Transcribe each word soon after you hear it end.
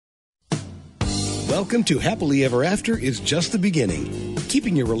Welcome to Happily Ever After is just the beginning.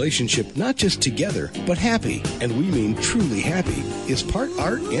 Keeping your relationship not just together, but happy, and we mean truly happy, is part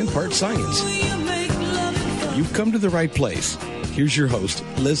art and part science. You've come to the right place. Here's your host,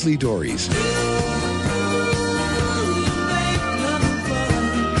 Leslie Dories.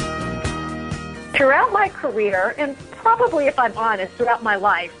 Throughout my career, and probably if I'm honest, throughout my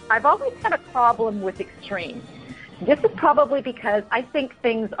life, I've always had a problem with extremes. This is probably because I think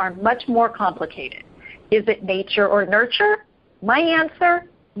things are much more complicated. Is it nature or nurture? My answer,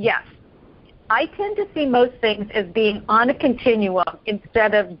 yes. I tend to see most things as being on a continuum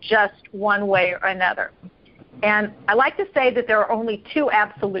instead of just one way or another. And I like to say that there are only two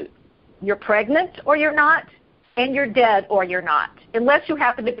absolutes. You're pregnant or you're not, and you're dead or you're not, unless you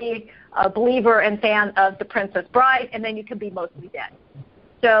happen to be a believer and fan of The Princess Bride, and then you can be mostly dead.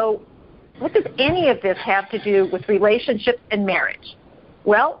 So what does any of this have to do with relationships and marriage?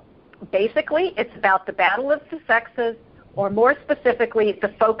 Well, basically, it's about the battle of the sexes, or more specifically,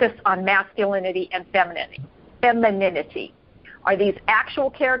 the focus on masculinity and femininity. Are these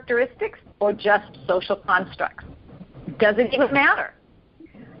actual characteristics or just social constructs? Does it even matter?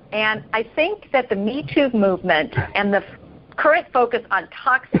 And I think that the Me Too movement and the current focus on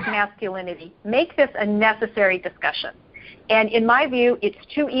toxic masculinity make this a necessary discussion. And in my view, it's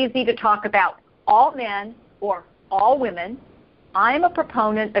too easy to talk about all men or all women. I'm a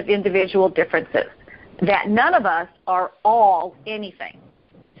proponent of individual differences, that none of us are all anything.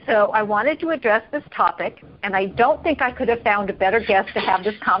 So I wanted to address this topic, and I don't think I could have found a better guest to have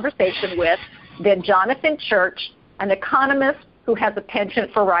this conversation with than Jonathan Church, an economist who has a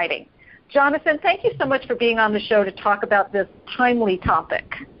penchant for writing. Jonathan, thank you so much for being on the show to talk about this timely topic.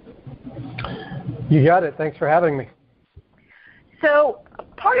 You got it. Thanks for having me. So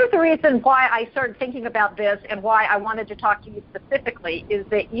part of the reason why I started thinking about this and why I wanted to talk to you specifically is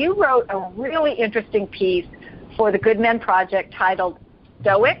that you wrote a really interesting piece for the Good Men Project titled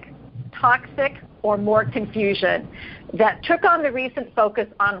Stoic, Toxic, or More Confusion that took on the recent focus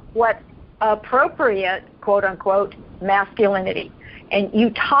on what's appropriate, quote unquote, masculinity. And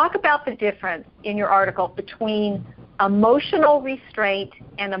you talk about the difference in your article between emotional restraint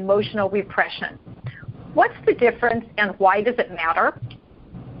and emotional repression. What's the difference and why does it matter?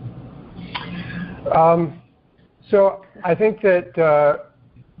 So I think that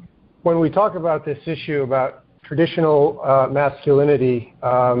when we talk about this issue about traditional masculinity,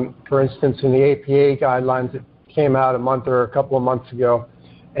 for instance, in the APA guidelines that came out a month or a couple of months ago,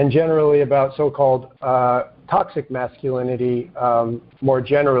 and generally about so-called toxic masculinity more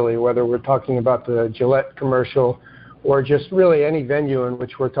generally, whether we're talking about the Gillette commercial or just really any venue in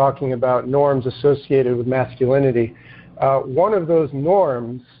which we're talking about norms associated with masculinity. One of those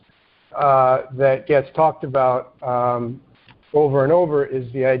norms that gets talked about over and over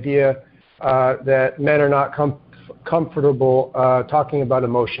is the idea that men are not comfortable talking about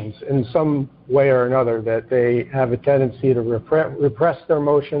emotions in some way or another, that they have a tendency to repress their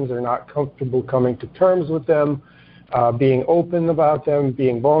emotions, they're not comfortable coming to terms with them, being open about them,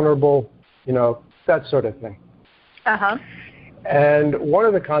 being vulnerable, that sort of thing. Uh-huh. And one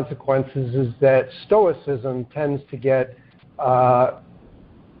of the consequences is that Stoicism tends to get a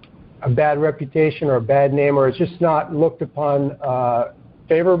bad reputation or a bad name, or it's just not looked upon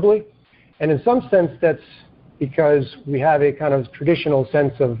favorably. And in some sense, that's because we have a kind of traditional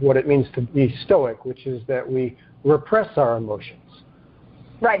sense of what it means to be Stoic, which is that we repress our emotions.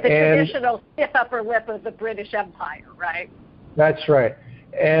 Right, the traditional stiff upper lip of the British Empire, right? That's right.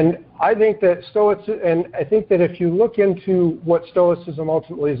 And I think that if you look into what Stoicism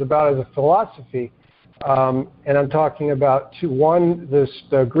ultimately is about as a philosophy, and I'm talking about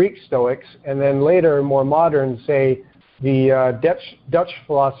the Greek Stoics, and then later, more modern, say, the Dutch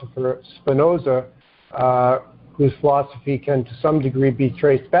philosopher Spinoza, whose philosophy can to some degree be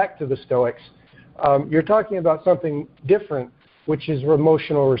traced back to the Stoics, you're talking about something different, which is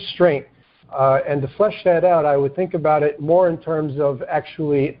emotional restraint. And to flesh that out, I would think about it more in terms of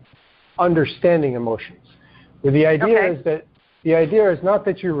actually understanding emotions. Where the idea is that the idea is not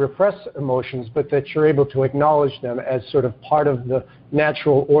that you repress emotions, but that you're able to acknowledge them as sort of part of the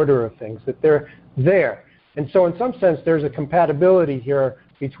natural order of things, that they're there. And so in some sense, there's a compatibility here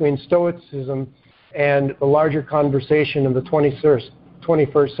between Stoicism and the larger conversation in the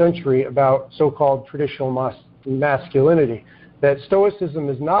 21st century about so-called traditional masculinity. That Stoicism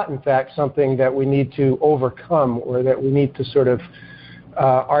is not, in fact, something that we need to overcome or that we need to sort of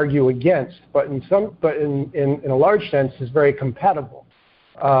argue against, but in a large sense is very compatible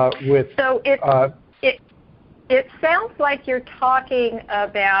with. So it sounds like you're talking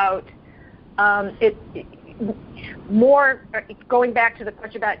about more, going back to the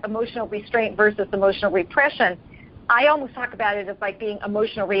question about emotional restraint versus emotional repression, I almost talk about it as like being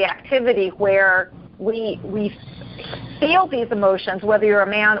emotional reactivity, where we feel these emotions, whether you're a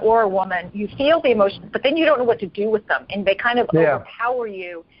man or a woman, you feel the emotions, but then you don't know what to do with them, and they kind of overpower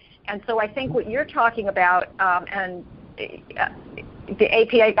you. And so I think what you're talking about, and the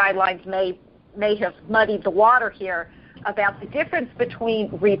APA guidelines may have muddied the water here, about the difference between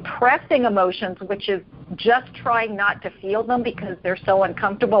repressing emotions, which is just trying not to feel them because they're so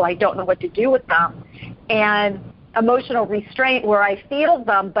uncomfortable, I don't know what to do with them, and emotional restraint, where I feel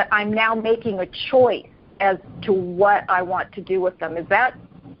them, but I'm now making a choice as to what I want to do with them. Is that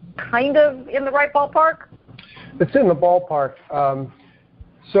kind of in the right ballpark? It's in the ballpark.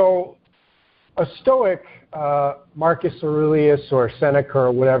 So a Stoic, Marcus Aurelius or Seneca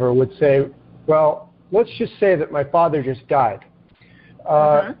or whatever, would say, well, let's just say that my father just died.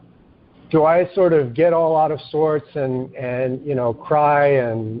 Do I sort of get all out of sorts and cry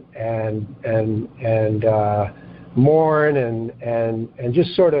and mourn and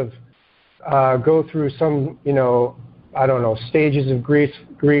just sort of go through some, I don't know, stages of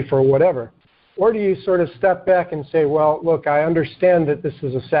grief or whatever? Or do you sort of step back and say, well, look, I understand that this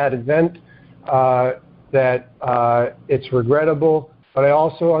is a sad event, that it's regrettable, but I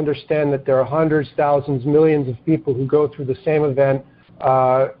also understand that there are hundreds, thousands, millions of people who go through the same event,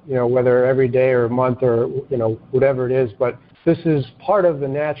 whether every day or month or, whatever it is, but this is part of the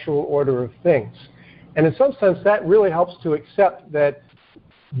natural order of things. And in some sense, that really helps to accept that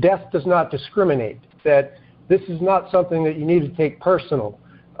death does not discriminate, that this is not something that you need to take personal,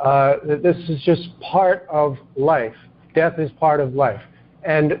 that this is just part of life. Death is part of life.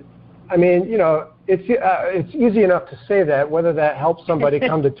 And, I mean, it's easy enough to say that. Whether that helps somebody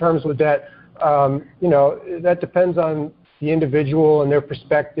come to terms with that, that depends on the individual and their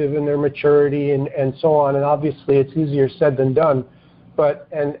perspective and their maturity and so on. And obviously, it's easier said than done. But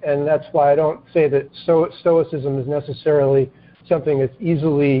and that's why I don't say that Stoicism is necessarily something that's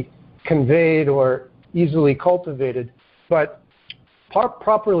easily conveyed or easily cultivated. But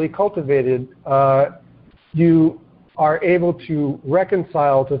properly cultivated, you are able to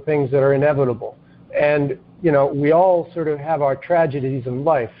reconcile to things that are inevitable. And, we all sort of have our tragedies in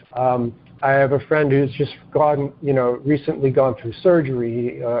life. I have a friend who's just recently gone through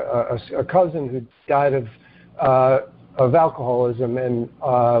surgery, a cousin who died of alcoholism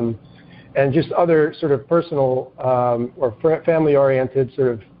and just other sort of personal or family-oriented sort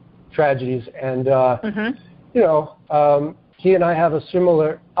of tragedies. And, he and I have a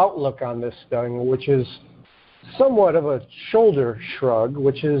similar outlook on this thing, which is somewhat of a shoulder shrug,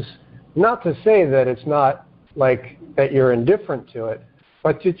 which is not to say that it's not like that you're indifferent to it,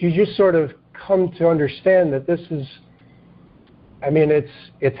 but you just sort of come to understand that this is,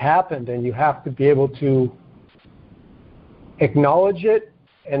 it's happened, and you have to be able to acknowledge it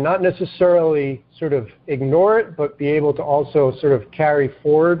and not necessarily sort of ignore it, but be able to also sort of carry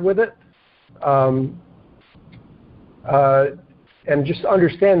forward with it. And just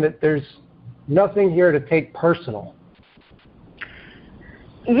understand that there's nothing here to take personal.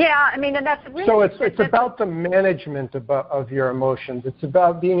 Yeah, and that's really... So it's about the management of your emotions. It's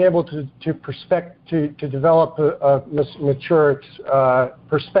about being able to develop a mature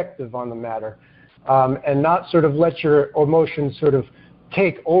perspective on the matter, and not sort of let your emotions sort of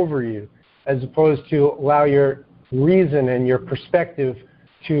take over you, as opposed to allow your reason and your perspective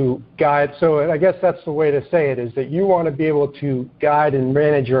to guide. So I guess that's the way to say it, is that you want to be able to guide and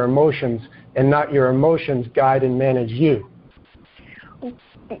manage your emotions, and not your emotions guide and manage you.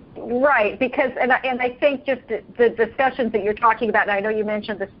 Right, because, and I think just the discussions that you're talking about, and I know you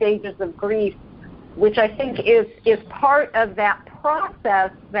mentioned the stages of grief, which I think is part of that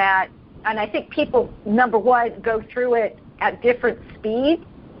process that, and I think people, number one, go through it at different speeds,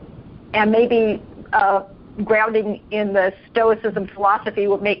 and maybe grounding in the Stoicism philosophy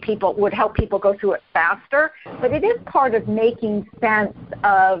would help people go through it faster. But it is part of making sense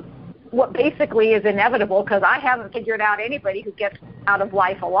of what basically is inevitable, because I haven't figured out anybody who gets out of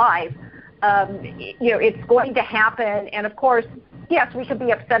life alive. It's going to happen, and of course, yes, we could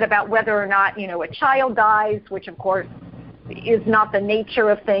be upset about whether or not a child dies, which of course is not the nature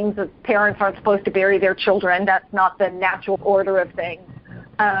of things. Parents aren't supposed to bury their children. That's not the natural order of things.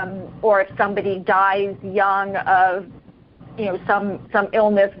 Or if somebody dies young of some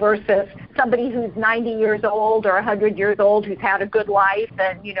illness versus somebody who's 90 years old or 100 years old who's had a good life,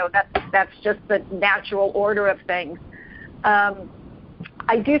 and that's just the natural order of things.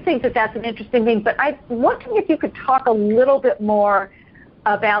 I do think that that's an interesting thing, but I'm wondering if you could talk a little bit more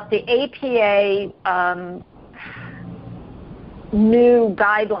about the APA new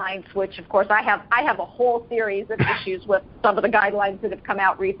guidelines, which of course I have a whole series of issues with some of the guidelines that have come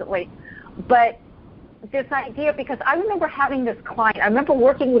out recently. But this idea, because I remember having this client, I remember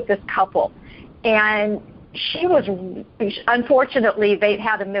working with this couple, and she was, unfortunately, they'd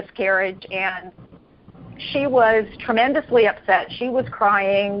had a miscarriage, and she was tremendously upset. She was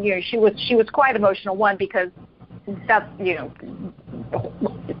crying. She was quite emotional. One, because that's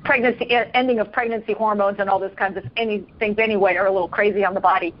pregnancy, ending of pregnancy hormones and all those kinds of things anyway are a little crazy on the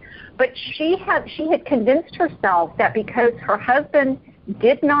body. But she had convinced herself that because her husband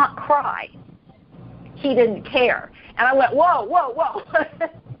did not cry, he didn't care. And I went, whoa.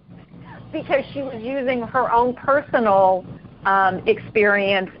 Because she was using her own personal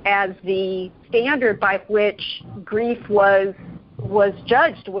experience as the standard by which grief was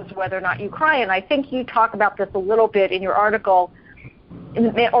judged, was whether or not you cry. And I think you talk about this a little bit in your article,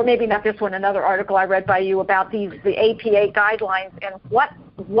 or maybe not this one, another article I read by you about the APA guidelines and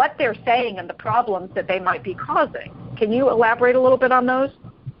what they're saying and the problems that they might be causing. Can you elaborate a little bit on those?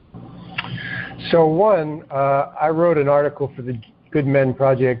 So one, I wrote an article for the Good Men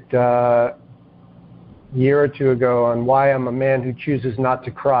Project a year or two ago on why I'm a man who chooses not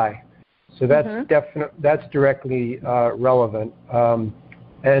to cry. So that's that's directly relevant.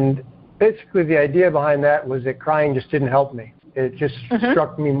 And basically the idea behind that was that crying just didn't help me. It just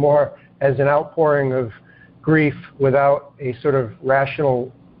struck me more as an outpouring of grief without a sort of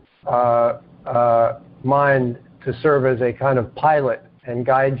rational mind to serve as a kind of pilot and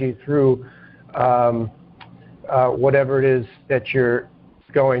guide you through whatever it is that you're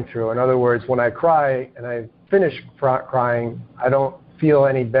going through. In other words, when I cry and I finish crying, I don't feel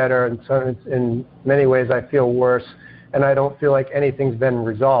any better, and so in many ways I feel worse, and I don't feel like anything's been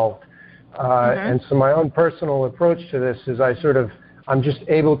resolved. And so my own personal approach to this is I'm just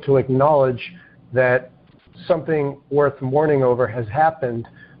able to acknowledge that something worth mourning over has happened,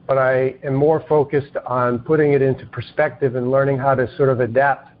 but I am more focused on putting it into perspective and learning how to sort of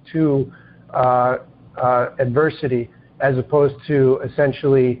adapt to adversity, as opposed to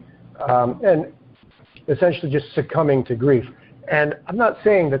essentially just succumbing to grief. And I'm not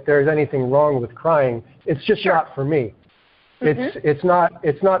saying that there's anything wrong with crying. It's just not for me. It's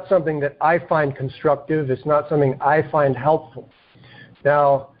not something that I find constructive. It's not something I find helpful.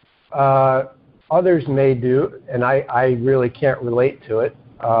 Now, others may do, and I really can't relate to it.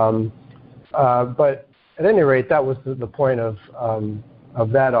 But at any rate, that was the point of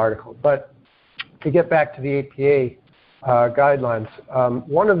that article. But to get back to the APA guidelines,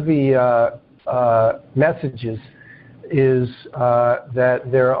 one of the messages is that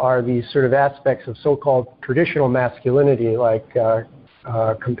there are these sort of aspects of so-called traditional masculinity, like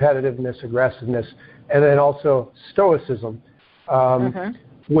competitiveness, aggressiveness, and then also stoicism,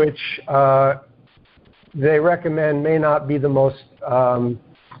 which they recommend may not be the most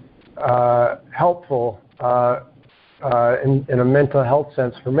helpful in a mental health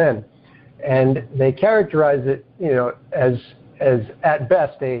sense for men. And they characterize it, as at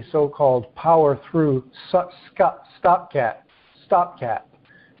best a so-called power through stopgap.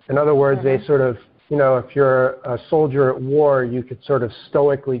 In other words, they sort of, if you're a soldier at war, you could sort of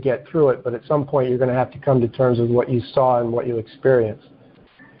stoically get through it, but at some point you're going to have to come to terms with what you saw and what you experienced.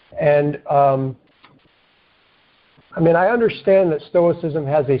 And I understand that stoicism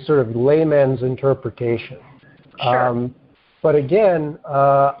has a sort of layman's interpretation. Sure. But again,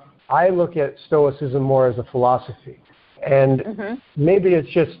 I look at stoicism more as a philosophy. And maybe it's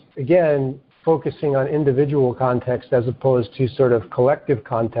just, again, focusing on individual context as opposed to sort of collective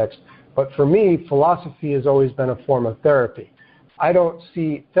context. But for me, philosophy has always been a form of therapy. I don't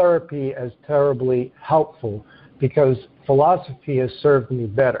see therapy as terribly helpful because philosophy has served me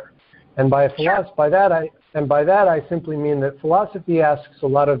better. And by that I simply mean that philosophy asks a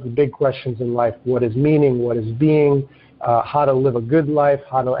lot of the big questions in life: what is meaning, what is being, how to live a good life,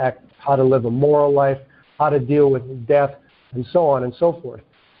 how to live a moral life, how to deal with death, and so on and so forth.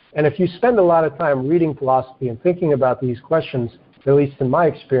 And if you spend a lot of time reading philosophy and thinking about these questions, at least in my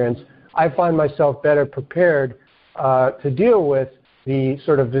experience, I find myself better prepared to deal with the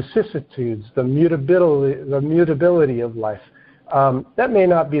sort of vicissitudes, the mutability of life. That may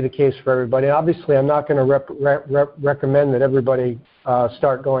not be the case for everybody. Obviously, I'm not going to recommend that everybody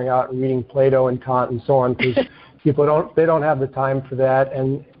start going out and reading Plato and Kant and so on, because people don't have the time for that,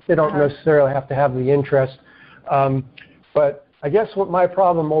 and they don't necessarily have to have the interest. But I guess what my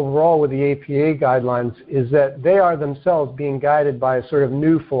problem overall with the APA guidelines is that they are themselves being guided by a sort of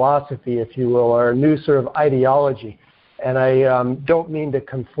new philosophy, if you will, or a new sort of ideology. And I don't mean to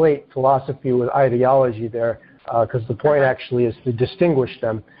conflate philosophy with ideology there, because the point actually is to distinguish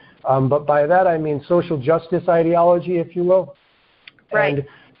them. But by that I mean social justice ideology, if you will. Right.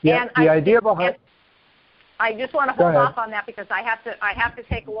 And the idea behind... I just want to hold off on that because I have to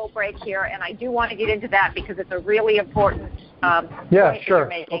take a little break here, and I do want to get into that because it's a really important point that you're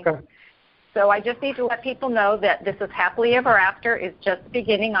making. Okay. So I just need to let people know that This Is Happily Ever After is just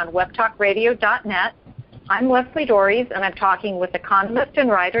beginning on webtalkradio.net. I'm Leslie Dories, and I'm talking with economist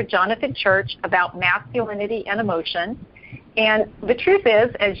and writer Jonathan Church about masculinity and emotion. And the truth is,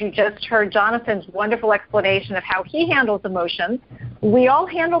 as you just heard Jonathan's wonderful explanation of how he handles emotions, we all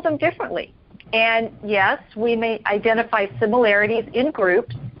handle them differently. And yes, we may identify similarities in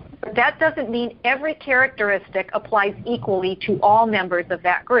groups, but that doesn't mean every characteristic applies equally to all members of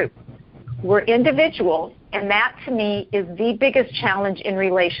that group. We're individuals, and that to me is the biggest challenge in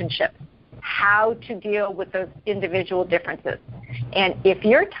relationships, how to deal with those individual differences. And if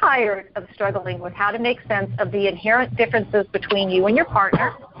you're tired of struggling with how to make sense of the inherent differences between you and your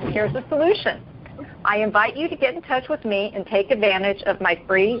partner, here's a solution. I invite you to get in touch with me and take advantage of my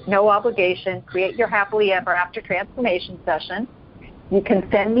free, no-obligation, Create Your Happily Ever After Transformation session. You can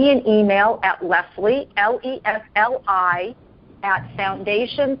send me an email at Leslie, Lesli, at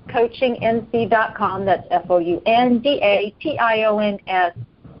foundationscoachingnc.com. That's FOUNDATIONS,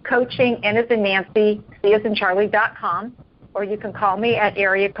 coaching, N as in Nancy, C as in Charlie.com. Or you can call me at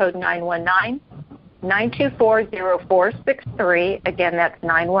area code 919-924-0463. Again, that's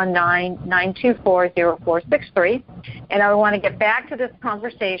 919-924-0463. And I want to get back to this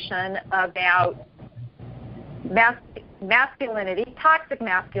conversation about masculinity, toxic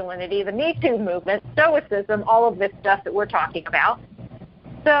masculinity, the Me Too movement, stoicism, all of this stuff that we're talking about.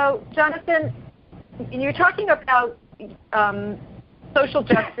 So, Jonathan, you're talking about social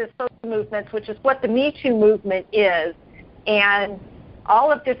justice, social movements, which is what the Me Too movement is, and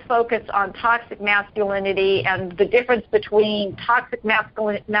all of this focus on toxic masculinity and the difference between toxic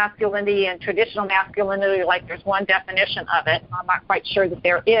masculinity and traditional masculinity, like there's one definition of it. I'm not quite sure that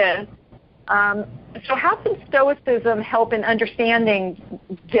there is. So how can Stoicism help in understanding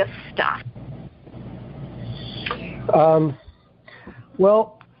this stuff?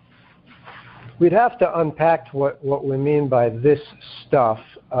 Well, we'd have to unpack what we mean by this stuff.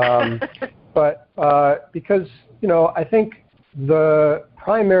 But because, I think the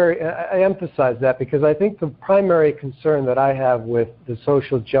primary, I emphasize that because I think the primary concern that I have with the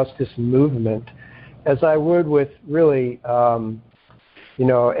social justice movement, as I would with really,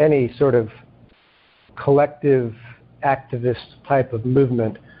 any sort of collective activist type of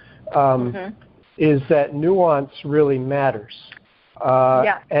movement, is that nuance really matters.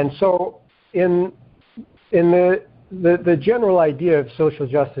 And so in the general idea of social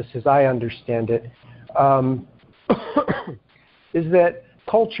justice as I understand it, is that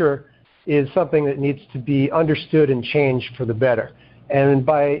culture is something that needs to be understood and changed for the better. And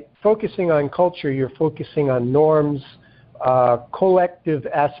by focusing on culture, you're focusing on norms, collective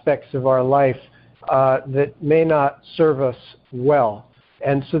aspects of our life that may not serve us well.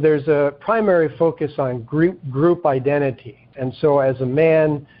 And so there's a primary focus on group identity. And so as a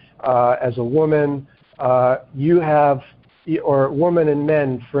man, as a woman, you have, or women and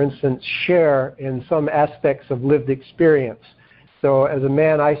men, for instance, share in some aspects of lived experience. So as a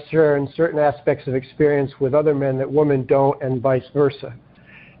man, I share in certain aspects of experience with other men that women don't, and vice versa.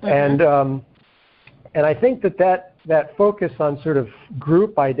 And I think that focus on sort of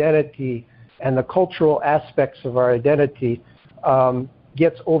group identity and the cultural aspects of our identity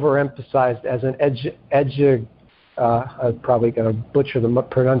gets overemphasized as an I'm probably going to butcher the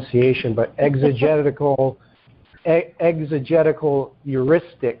pronunciation, but exegetical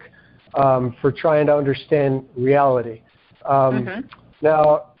heuristic for trying to understand reality.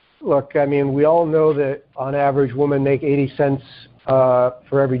 Now, look, I mean, we all know that on average women make 80 cents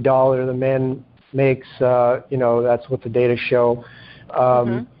for every dollar the man makes. That's what the data show.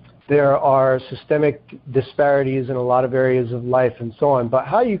 There are systemic disparities in a lot of areas of life and so on. But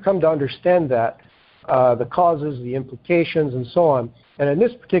how you come to understand that, the causes, the implications, and so on, and in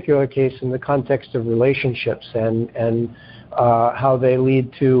this particular case, in the context of relationships and how they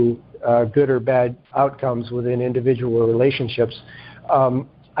lead to good or bad outcomes within individual relationships,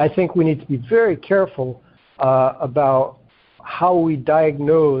 I think we need to be very careful about how we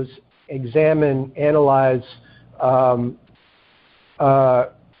diagnose, examine, analyze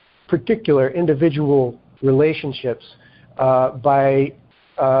particular individual relationships by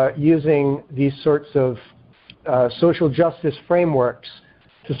using these sorts of social justice frameworks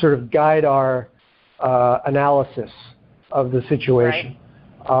to sort of guide our analysis of the situation.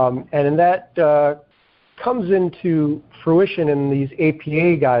 And that comes into fruition in these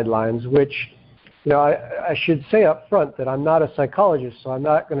APA guidelines, which, I should say up front that I'm not a psychologist, so I'm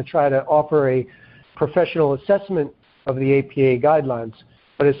not going to try to offer a professional assessment of the APA guidelines.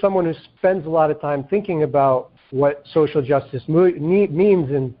 But as someone who spends a lot of time thinking about what social justice means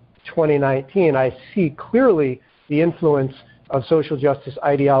in 2019, I see clearly the influence of social justice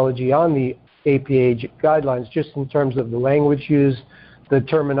ideology on the APA guidelines, just in terms of the language used, the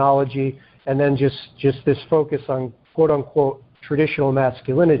terminology, and then just this focus on quote-unquote traditional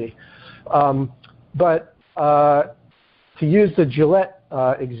masculinity. But to use the Gillette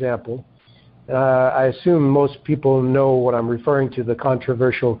example, I assume most people know what I'm referring to, the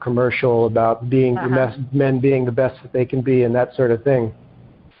controversial commercial about being men being the best that they can be and that sort of thing.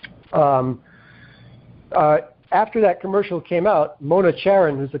 After that commercial came out, Mona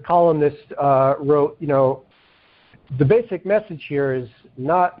Charen, who's a columnist, wrote, the basic message here is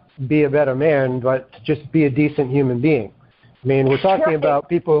not be a better man, but just be a decent human being. I mean, we're talking about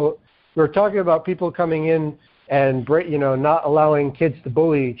people coming in and not allowing kids to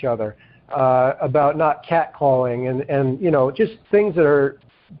bully each other, about not catcalling, and just things that are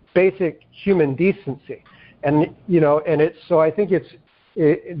basic human decency. And it's so I think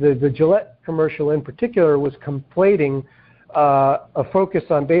the Gillette commercial in particular was conflating a focus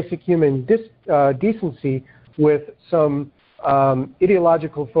on basic human decency with some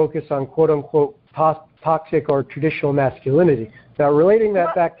ideological focus on quote-unquote toxic or traditional masculinity. Now, relating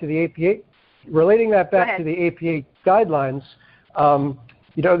that back to the APA guidelines,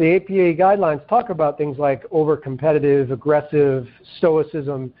 the APA guidelines talk about things like over-competitive, aggressive,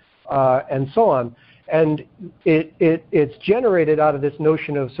 stoicism, and so on. And it's generated out of this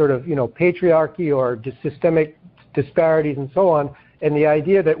notion of sort of, patriarchy or systemic disparities and so on, and the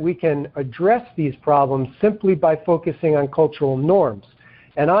idea that we can address these problems simply by focusing on cultural norms.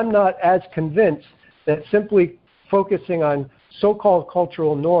 And I'm not as convinced that simply focusing on so-called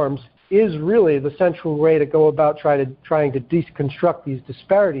cultural norms is really the central way to go about trying to deconstruct these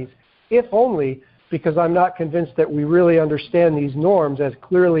disparities, if only because I'm not convinced that we really understand these norms as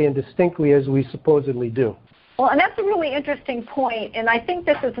clearly and distinctly as we supposedly do. Well, and that's a really interesting point, and I think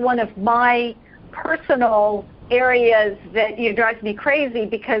this is one of my personal areas that drives me crazy,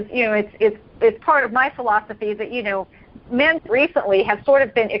 because it's part of my philosophy that men recently have sort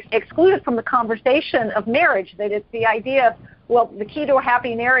of been excluded from the conversation of marriage. That it's the idea of, well, the key to a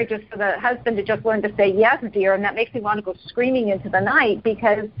happy marriage is for the husband to just learn to say yes, dear, and that makes me want to go screaming into the night,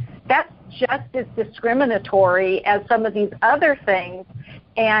 because that's just as discriminatory as some of these other things.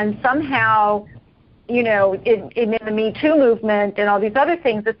 And somehow, in the Me Too movement and all these other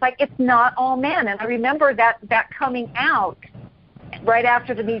things, it's like it's not all men. And I remember that coming out right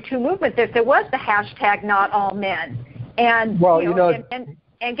after the Me Too movement, that there was the hashtag not all men. And,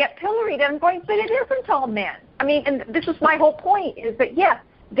 and get pilloried. And I'm going, but it isn't all men. I mean, and this is my whole point, is that, yes,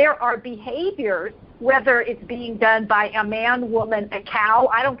 there are behaviors, whether it's being done by a man, woman, a cow,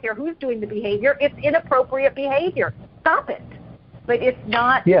 I don't care who's doing the behavior, it's inappropriate behavior. Stop it. But it's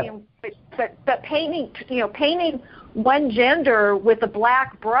not, but painting one gender with a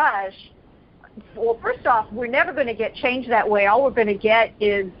black brush, well, first off, we're never going to get change that way. All we're going to get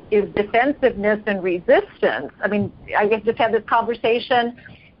is defensiveness and resistance. I mean, I just had this conversation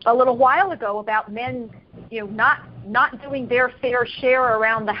a little while ago about men, not doing their fair share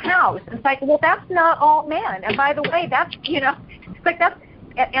around the house. It's like, well, that's not all men. And by the way, that's, it's like that's,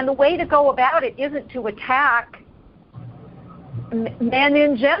 and the way to go about it isn't to attack men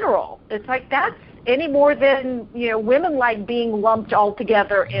in general. It's like that's any more than, women like being lumped all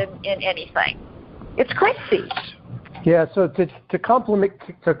together in anything. It's crazy. Yeah, so to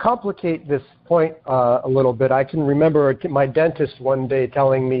complicate this point a little bit, I can remember my dentist one day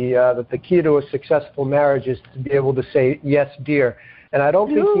telling me that the key to a successful marriage is to be able to say yes, dear. And I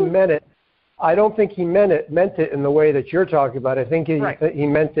don't think he meant it. I don't think he meant it in the way that you're talking about. I think he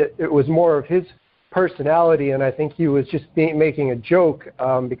meant it. It was more of his personality, and I think he was just making a joke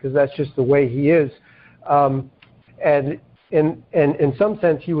because that's just the way he is. And in some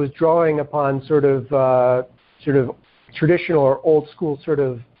sense, he was drawing upon sort of traditional or old school sort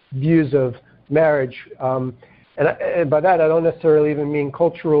of views of marriage, and by that I don't necessarily even mean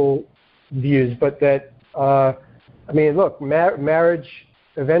cultural views, but that look, marriage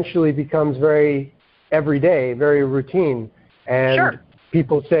eventually becomes very everyday, very routine, and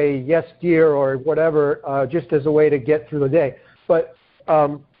people say yes, dear, or whatever, just as a way to get through the day. But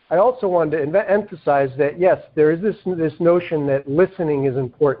I also wanted to emphasize that yes, there is this notion that listening is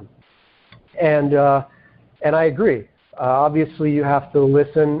important, and I agree. Obviously, you have to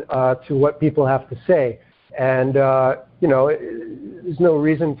listen to what people have to say, and there's no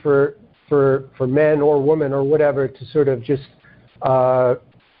reason for men or women or whatever to sort of just.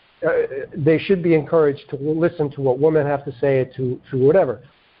 They should be encouraged to listen to what women have to say, to whatever.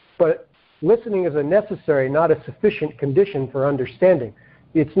 But listening is a necessary, not a sufficient condition for understanding.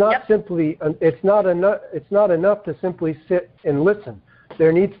 It's not simply, it's not enough to simply sit and listen.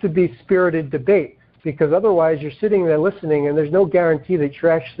 There needs to be spirited debate, because otherwise you're sitting there listening and there's no guarantee that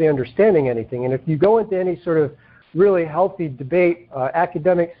you're actually understanding anything. And if you go into any sort of really healthy debate,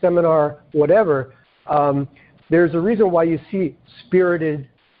 academic seminar, whatever, there's a reason why you see spirited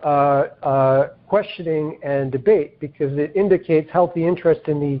questioning and debate, because it indicates healthy interest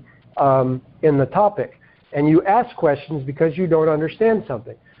in the topic. And you ask questions because you don't understand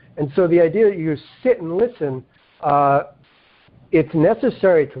something. And so the idea that you sit and listen, it's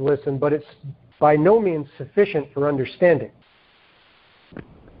necessary to listen, but it's by no means sufficient for understanding.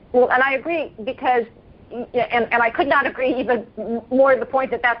 Well, and I agree, because, and I could not agree even more to the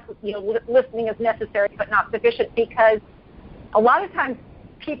point that that's, listening is necessary but not sufficient, because a lot of times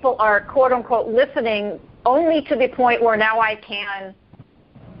people are, quote unquote, listening only to the point where now I can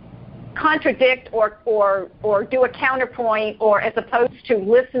contradict or do a counterpoint, or as opposed to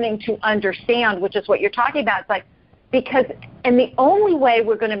listening to understand, which is what you're talking about. It's like, because, and the only way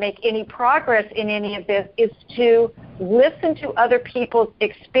we're going to make any progress in any of this is to listen to other people's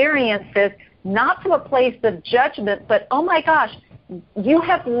experiences, not from a place of judgment, but, oh my gosh, you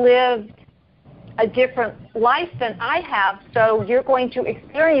have lived a different life than I have, so you're going to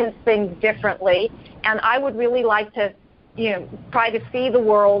experience things differently, and I would really like to try to see the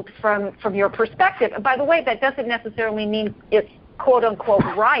world from your perspective. And by the way, that doesn't necessarily mean it's quote-unquote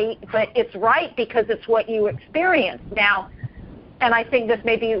right, but it's right because it's what you experience. Now, and I think this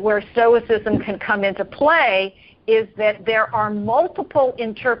may be where Stoicism can come into play, is that there are multiple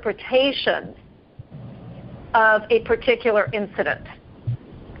interpretations of a particular incident.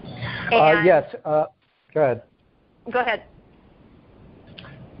 Yes, go ahead. Go ahead.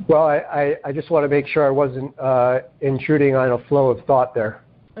 Well, I just want to make sure I wasn't intruding on a flow of thought there.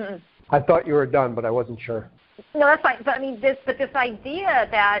 Mm-mm. I thought you were done, but I wasn't sure. No, that's fine. But I mean, this idea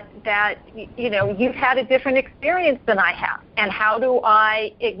that you've had a different experience than I have, and how do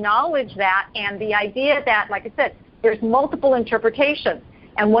I acknowledge that? And the idea that, like I said, there's multiple interpretations.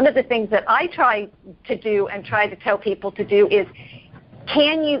 And one of the things that I try to do and try to tell people to do is,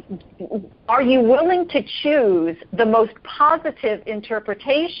 are you willing to choose the most positive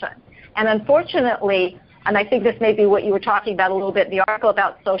interpretation? And unfortunately, and I think this may be what you were talking about a little bit in the article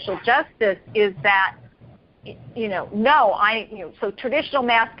about social justice, is that, so traditional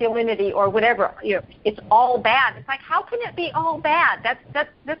masculinity or whatever, it's all bad. It's like, how can it be all bad?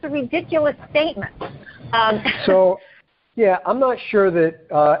 That's a ridiculous statement. So, yeah, I'm not sure that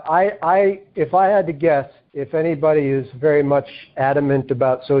if I had to guess, if anybody is very much adamant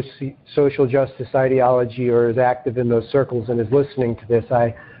about social justice ideology or is active in those circles and is listening to this,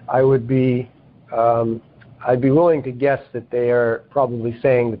 I would be I'd be willing to guess that they are probably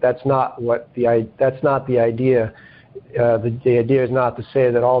saying that that's not the idea. The idea is not to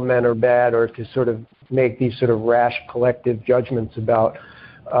say that all men are bad or to sort of make these sort of rash collective judgments about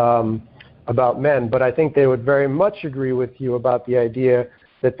men. But I think they would very much agree with you about the idea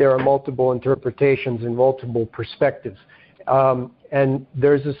that there are multiple interpretations and multiple perspectives. And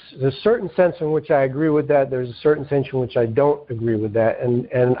there's a certain sense in which I agree with that. There's a certain sense in which I don't agree with that.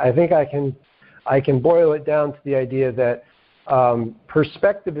 And I think I can boil it down to the idea that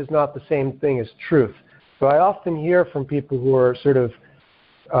perspective is not the same thing as truth. So I often hear from people who are sort of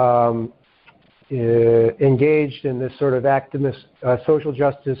engaged in this sort of activist social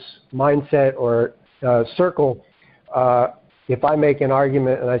justice mindset or circle. If I make an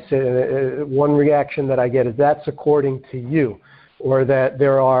argument and I say, one reaction that I get is, that's according to you, or that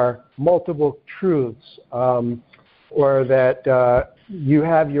there are multiple truths, or that you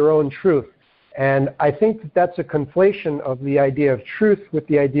have your own truth. And I think that that's a conflation of the idea of truth with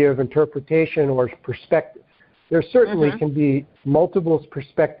the idea of interpretation or perspective. There certainly can be multiple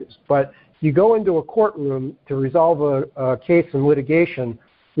perspectives, but you go into a courtroom to resolve a case in litigation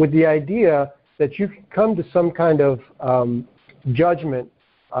with the idea that you can come to some kind of judgment,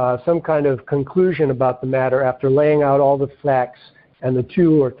 some kind of conclusion about the matter after laying out all the facts, and the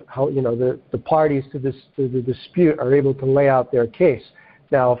two, or how, the parties to the dispute are able to lay out their case.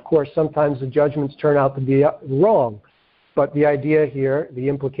 Now, of course, sometimes the judgments turn out to be wrong, but the idea here, the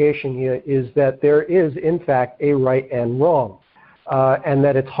implication here, is that there is, in fact, a right and wrong, and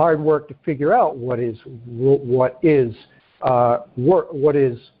that it's hard work to figure out what is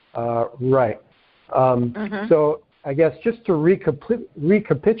right. So I guess just to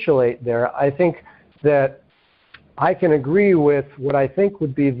recapitulate there, I think that I can agree with what I think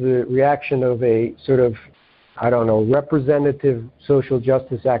would be the reaction of a sort of, representative social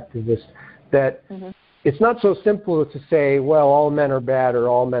justice activist, that it's not so simple to say, well, all men are bad or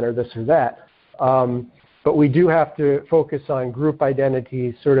all men are this or that. But we do have to focus on group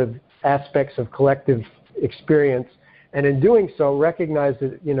identity, sort of aspects of collective experience. And in doing so, recognize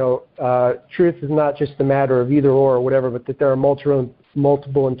that, truth is not just a matter of either or whatever, but that there are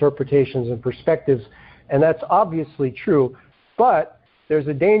multiple interpretations and perspectives. And that's obviously true. But there's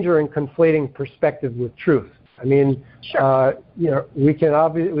a danger in conflating perspective with truth. I mean, sure. We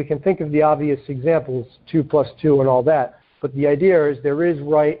can think of the obvious examples, 2 + 2 and all that. But the idea is there is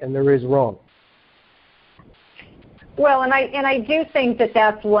right and there is wrong. Well, and I do think that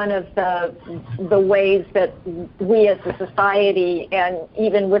that's one of the ways that we as a society and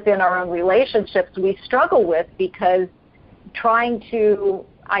even within our own relationships we struggle with, because trying to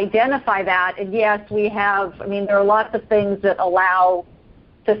identify that, and yes, there are lots of things that allow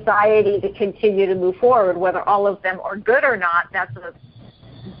society to continue to move forward. Whether all of them are good or not, that's a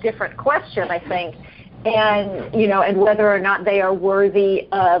different question, I think. And whether or not they are worthy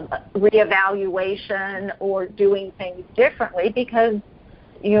of reevaluation or doing things differently, because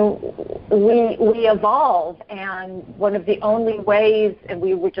we evolve, and one of the only ways, and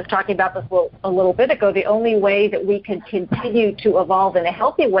we were just talking about this a little bit ago, the only way that we can continue to evolve in a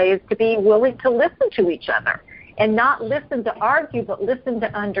healthy way is to be willing to listen to each other, and not listen to argue, but listen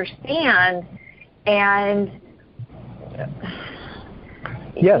to understand. And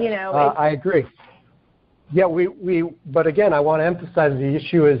yes, I agree. Yeah, but again, I want to emphasize the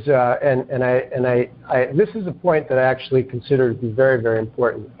issue is, this is a point that I actually consider to be very, very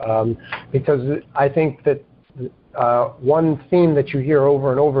important, because I think that one theme that you hear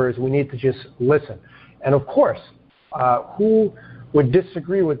over and over is we need to just listen. And of course, who would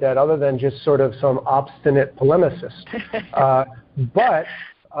disagree with that other than just sort of some obstinate polemicist? But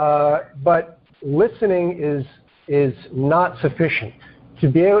listening is not sufficient. To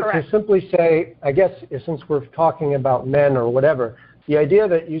be able Correct. to simply say, I guess since we're talking about men or whatever, the idea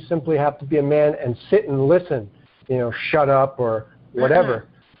that you simply have to be a man and sit and listen, shut up or whatever.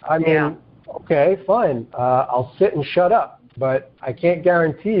 I mean, okay, fine, I'll sit and shut up, but I can't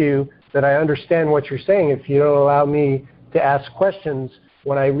guarantee you that I understand what you're saying if you don't allow me to ask questions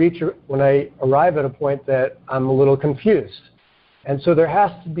when I arrive at a point that I'm a little confused. And so there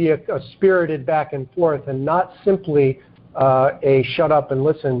has to be a spirited back and forth, and not simply a shut up and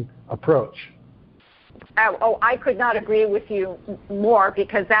listen approach. I could not agree with you more,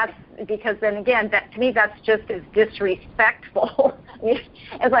 because then again, that to me that's just as disrespectful.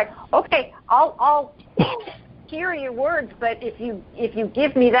 It's like, okay, I'll hear your words, but if you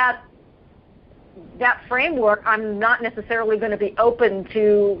give me that framework, I'm not necessarily going to be open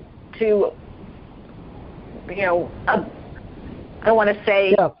to I don't want to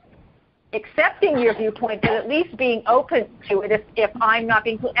say accepting your viewpoint, but at least being open to it if I'm not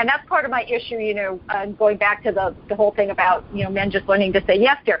being, and that's part of my issue, going back to the whole thing about, men just learning to say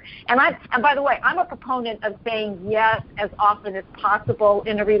yes here. And by the way, I'm a proponent of saying yes as often as possible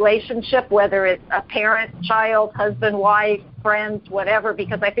in a relationship, whether it's a parent, child, husband, wife, friends, whatever,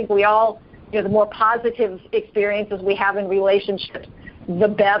 because I think we all, the more positive experiences we have in relationships, the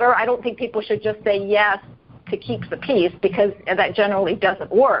better. I don't think people should just say yes to keep the peace, because that generally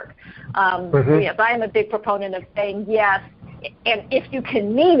doesn't work. Yes, I am a big proponent of saying yes, and if you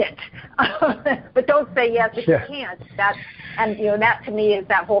can mean it, but don't say yes if you can't. That to me is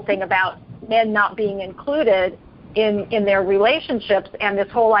that whole thing about men not being included in their relationships, and this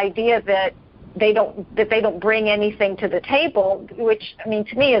whole idea that they don't bring anything to the table, which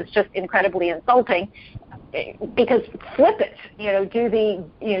to me is just incredibly insulting. Because flip it, do the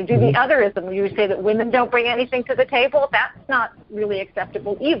otherism. You say that women don't bring anything to the table. That's not really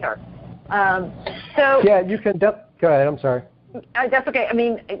acceptable either. You can. Go ahead. I'm sorry. That's okay.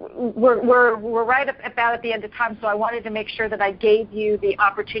 We're right about at the end of time, so I wanted to make sure that I gave you the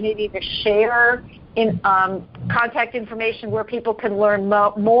opportunity to share in contact information where people can learn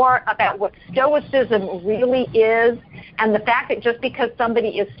more about what Stoicism really is, and the fact that just because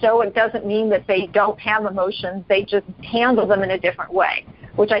somebody is Stoic doesn't mean that they don't have emotions. They just handle them in a different way,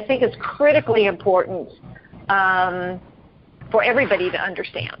 which I think is critically important for everybody to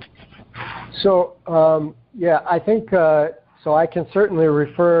understand. So, I think so I can certainly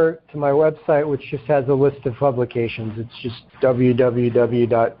refer to my website, which just has a list of publications. It's just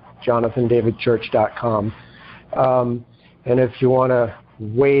www.jonathandavidchurch.com. And if you want to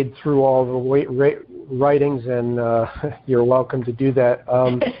wade through all the writings, and you're welcome to do that.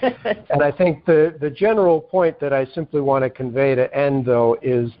 And I think the general point that I simply want to convey to end, though,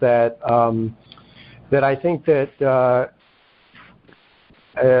 is that I think that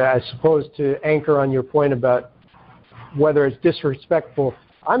I suppose to anchor on your point about whether it's disrespectful,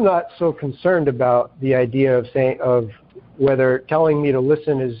 I'm not so concerned about the idea of whether telling me to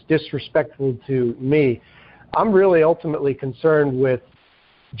listen is disrespectful to me. I'm really ultimately concerned with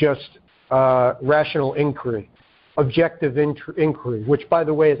just rational inquiry, objective inquiry, which, by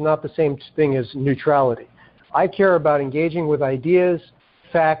the way, is not the same thing as neutrality. I care about engaging with ideas,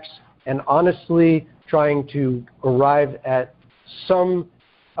 facts, and honestly trying to arrive at some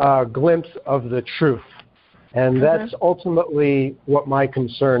glimpse of the truth. And that's ultimately what my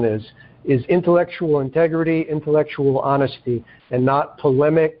concern is intellectual integrity, intellectual honesty, and not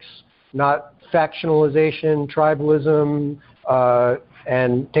polemics, not factionalization, tribalism,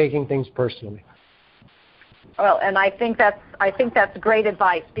 and taking things personally. Well, and I think that's great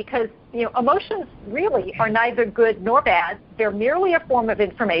advice, because emotions really are neither good nor bad. They're merely a form of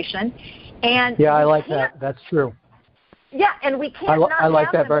information, and yeah, I like that. That's true. Yeah, and we can't. I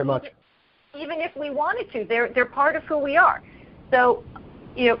like that very much. Even if we wanted to, they're part of who we are. So,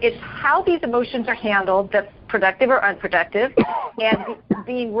 it's how these emotions are handled that's productive or unproductive, and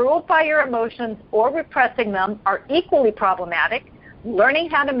being ruled by your emotions or repressing them are equally problematic. Learning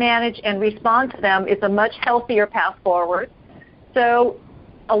how to manage and respond to them is a much healthier path forward. So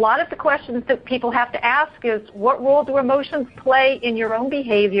a lot of the questions that people have to ask is, what role do emotions play in your own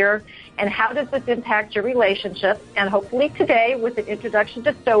behavior, and how does this impact your relationships? And hopefully today, with an introduction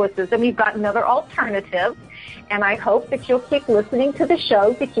to Stoicism, you've got another alternative. And I hope that you'll keep listening to the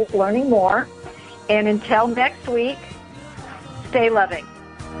show to keep learning more. And until next week, stay loving.